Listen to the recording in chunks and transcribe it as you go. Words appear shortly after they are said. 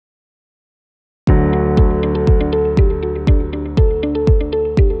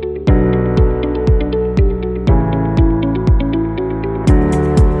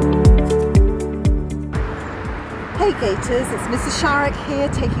readers, it's Mrs. Sharrock here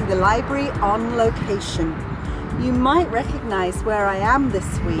taking the library on location. You might recognise where I am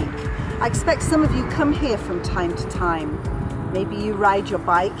this week. I expect some of you come here from time to time. Maybe you ride your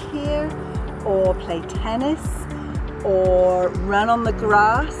bike here, or play tennis, or run on the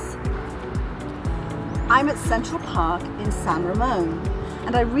grass. I'm at Central Park in San Ramon,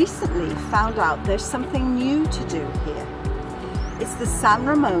 and I recently found out there's something new to do here. It's the San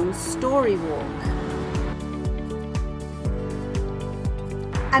Ramon StoryWalk.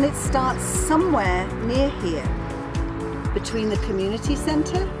 And it starts somewhere near here, between the community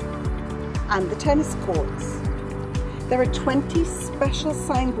centre and the tennis courts. There are 20 special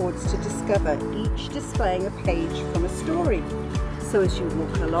signboards to discover, each displaying a page from a story. So as you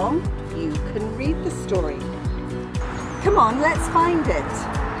walk along, you can read the story. Come on, let's find it.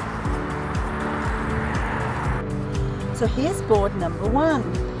 So here's board number 1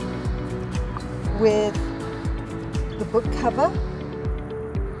 with the book cover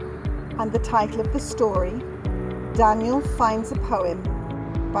and the title of the story, Daniel Finds a Poem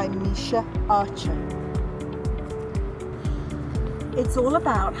by Misha Archer. It's all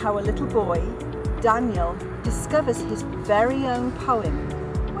about how a little boy, Daniel, discovers his very own poem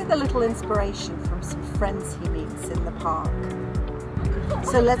with a little inspiration from some friends he meets in the park.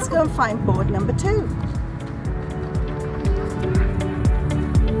 So let's go and find board number 2.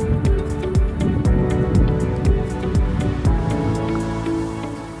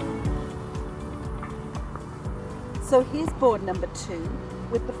 So here's board number 2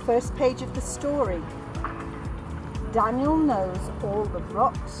 with the first page of the story. Daniel knows all the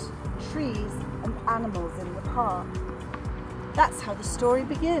rocks, trees and animals in the park. That's how the story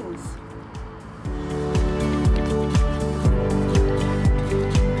begins.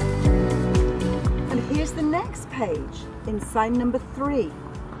 And here's the next page in sign number 3.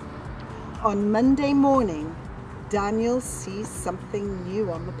 On Monday morning, Daniel sees something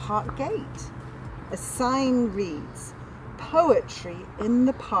new on the park gate. A sign reads, "Poetry in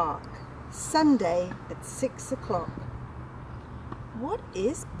the Park, Sunday at 6 o'clock. What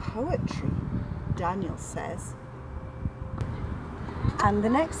is poetry? Daniel says. And the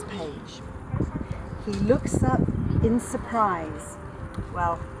next page. He looks up in surprise.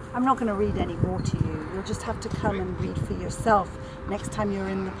 Well, I'm not going to read any more to you. You'll just have to come and read for yourself next time you're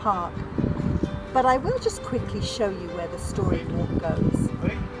in the park. But I will just quickly show you where the story walk goes.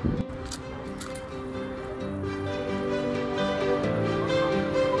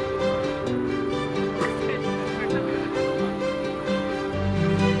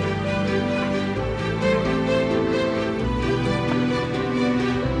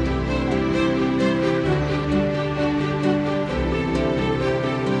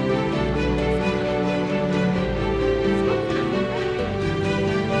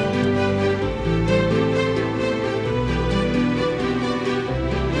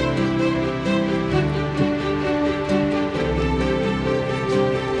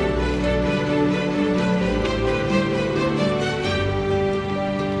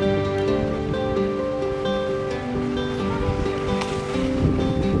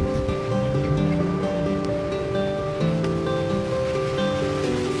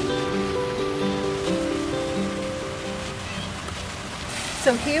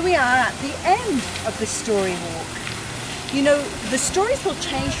 So here we are at the end of the story walk. You know, the stories will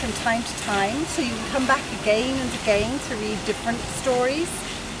change from time to time, so you can come back again and again to read different stories.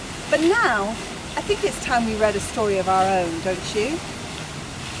 But now, I think it's time we read a story of our own, don't you?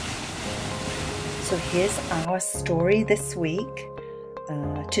 So here's our story this week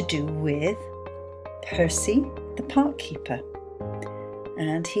to do with Percy the Park Keeper.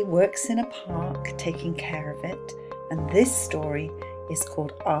 And he works in a park taking care of it. And this story is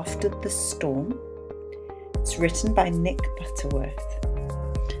called After the Storm. It's written by Nick Butterworth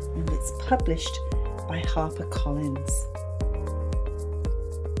and it's published by HarperCollins.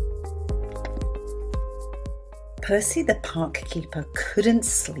 Percy the Park Keeper couldn't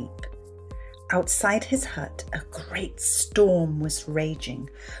sleep. Outside his hut, a great storm was raging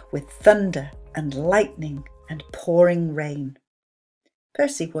with thunder and lightning and pouring rain.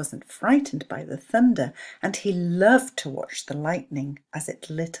 Percy wasn't frightened by the thunder, and he loved to watch the lightning as it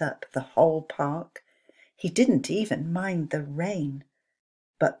lit up the whole park. He didn't even mind the rain.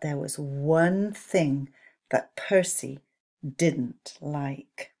 But there was one thing that Percy didn't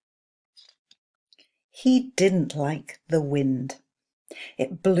like. He didn't like the wind.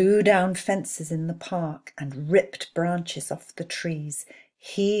 It blew down fences in the park and ripped branches off the trees.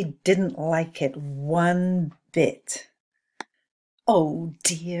 He didn't like it one bit. "Oh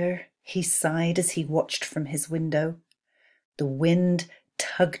dear," he sighed as he watched from his window. The wind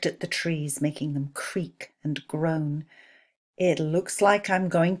tugged at the trees, making them creak and groan. It looks like I'm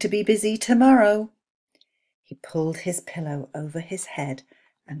going to be busy tomorrow." He pulled his pillow over his head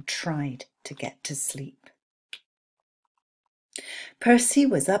and tried to get to sleep. Percy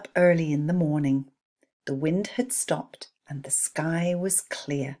was up early in the morning. The wind had stopped and the sky was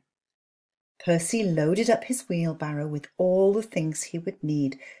clear. Percy loaded up his wheelbarrow with all the things he would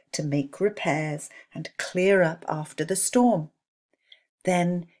need to make repairs and clear up after the storm.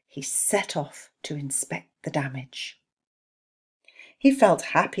 Then he set off to inspect the damage. He felt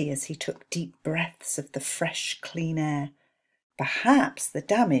happy as he took deep breaths of the fresh, clean air. Perhaps the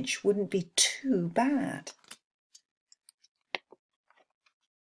damage wouldn't be too bad.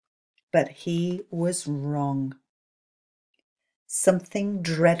 But he was wrong. Something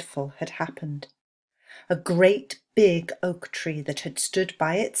dreadful had happened. A great big oak tree that had stood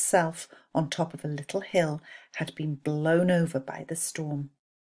by itself on top of a little hill had been blown over by the storm.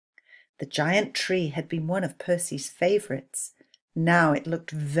 The giant tree had been one of Percy's favourites. Now it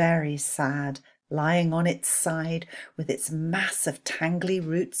looked very sad, lying on its side with its mass of tangly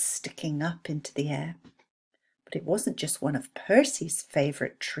roots sticking up into the air. But it wasn't just one of Percy's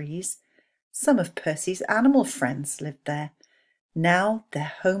favourite trees. Some of Percy's animal friends lived there. Now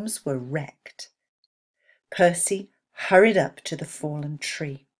their homes were wrecked. Percy hurried up to the fallen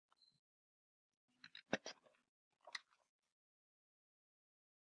tree.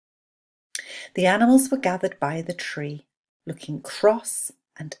 The animals were gathered by the tree, looking cross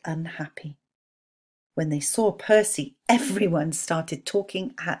and unhappy. When they saw Percy, everyone started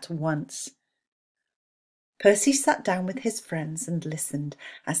talking at once. Percy sat down with his friends and listened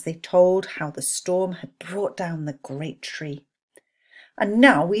as they told how the storm had brought down the great tree. "And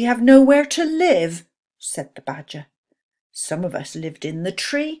now we have nowhere to live," said the badger. "Some of us lived in the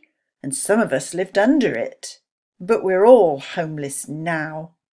tree and some of us lived under it, but we're all homeless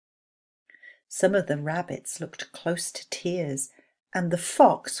now." Some of the rabbits looked close to tears, and the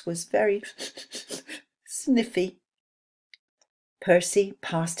fox was very sniffy. Percy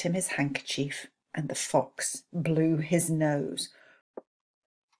passed him his handkerchief, and the fox blew his nose.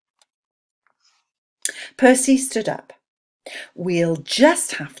 Percy stood up. "We'll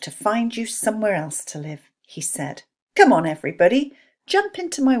just have to find you somewhere else to live," he said. "Come on, everybody, jump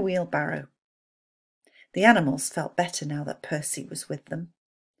into my wheelbarrow." The animals felt better now that Percy was with them.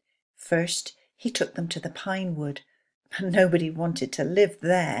 First, he took them to the pine wood, but nobody wanted to live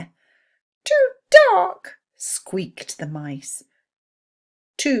there. "Too dark," squeaked the mice.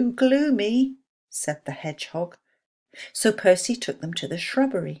 "Too gloomy," said the hedgehog. So Percy took them to the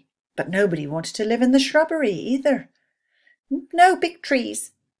shrubbery, but nobody wanted to live in the shrubbery either. "No big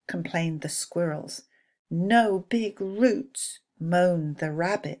trees," complained the squirrels. "No big roots," moaned the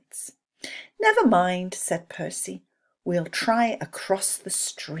rabbits. "Never mind," said Percy. "We'll try across the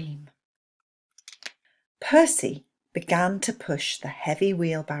stream." Percy began to push the heavy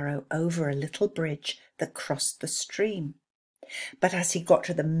wheelbarrow over a little bridge that crossed the stream. But as he got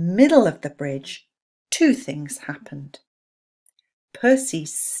to the middle of the bridge, two things happened. Percy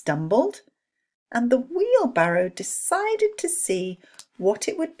stumbled, and the wheelbarrow decided to see what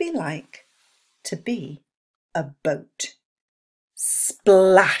it would be like to be a boat.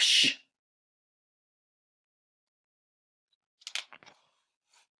 Splash!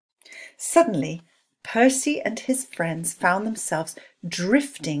 Suddenly, Percy and his friends found themselves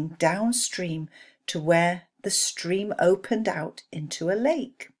drifting downstream to where the stream opened out into a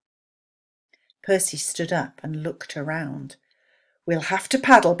lake. Percy stood up and looked around. "We'll have to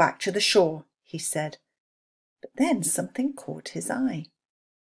paddle back to the shore," he said. But then something caught his eye.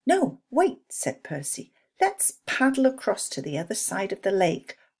 "No, wait," said Percy. "Let's paddle across to the other side of the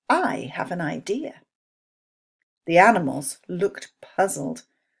lake. I have an idea." The animals looked puzzled.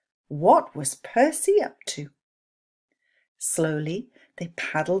 What was Percy up to? Slowly they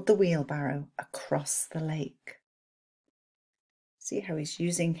paddled the wheelbarrow across the lake. See how he's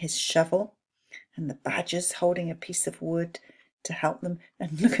using his shovel, and the badger's holding a piece of wood to help them.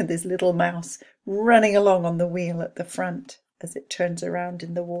 And look at this little mouse running along on the wheel at the front as it turns around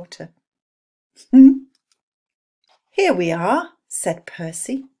in the water. "Here we are," said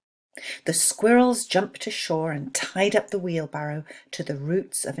Percy. The squirrels jumped ashore and tied up the wheelbarrow to the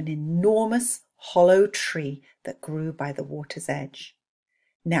roots of an enormous hollow tree that grew by the water's edge.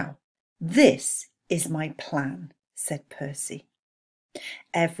 "Now, this is my plan," said Percy.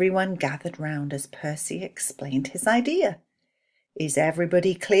 Everyone gathered round as Percy explained his idea. "Is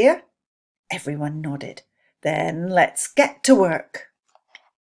everybody clear?" Everyone nodded. "Then let's get to work."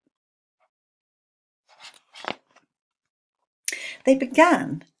 They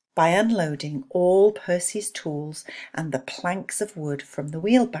began by unloading all Percy's tools and the planks of wood from the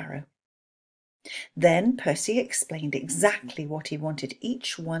wheelbarrow. Then Percy explained exactly what he wanted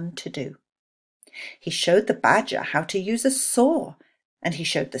each one to do. He showed the badger how to use a saw, and he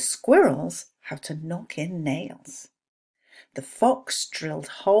showed the squirrels how to knock in nails. The fox drilled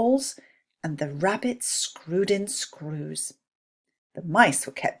holes, and the rabbit screwed in screws. The mice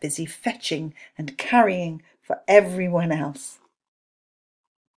were kept busy fetching and carrying for everyone else.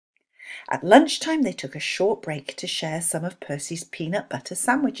 At lunchtime they took a short break to share some of Percy's peanut butter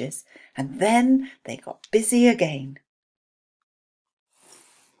sandwiches, and then they got busy again.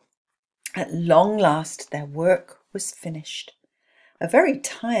 At long last their work was finished. A very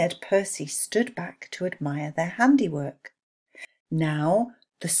tired Percy stood back to admire their handiwork. Now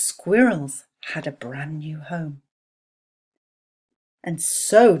the squirrels had a brand new home. And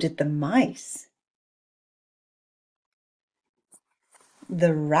so did the mice.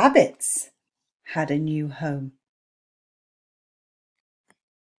 The rabbits had a new home.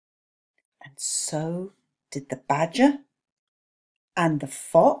 And so did the badger and the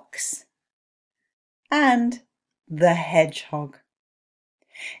fox and the hedgehog.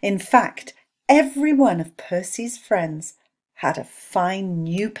 In fact, every one of Percy's friends had a fine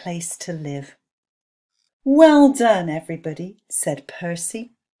new place to live. "Well done, everybody," said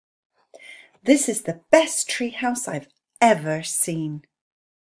Percy. "This is the best treehouse I've ever seen."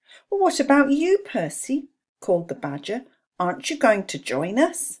 "What about you, Percy?" called the badger. "Aren't you going to join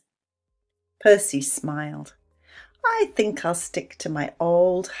us?" Percy smiled. "I think I'll stick to my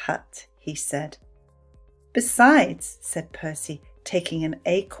old hut," he said. "Besides," said Percy, taking an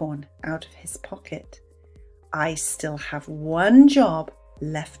acorn out of his pocket, "I still have one job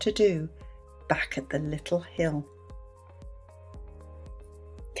left to do back at the little hill."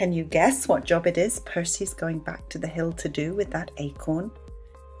 Can you guess what job it is Percy's going back to the hill to do with that acorn?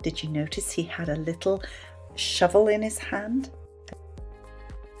 Did you notice he had a little shovel in his hand?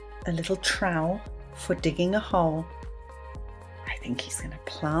 A little trowel for digging a hole. I think he's going to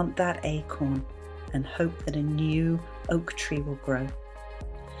plant that acorn and hope that a new oak tree will grow.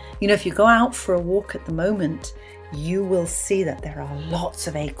 You know, if you go out for a walk at the moment, you will see that there are lots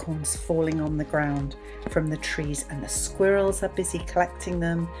of acorns falling on the ground from the trees, and the squirrels are busy collecting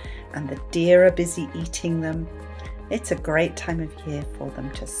them and the deer are busy eating them. It's a great time of year for them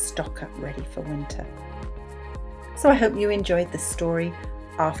to stock up ready for winter. So I hope you enjoyed the story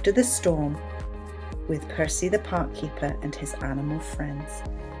After the Storm with Percy the Park Keeper and his animal friends,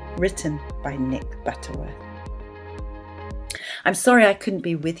 written by Nick Butterworth. I'm sorry I couldn't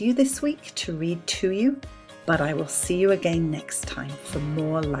be with you this week to read to you, but I will see you again next time for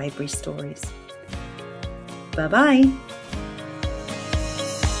more library stories. Bye-bye.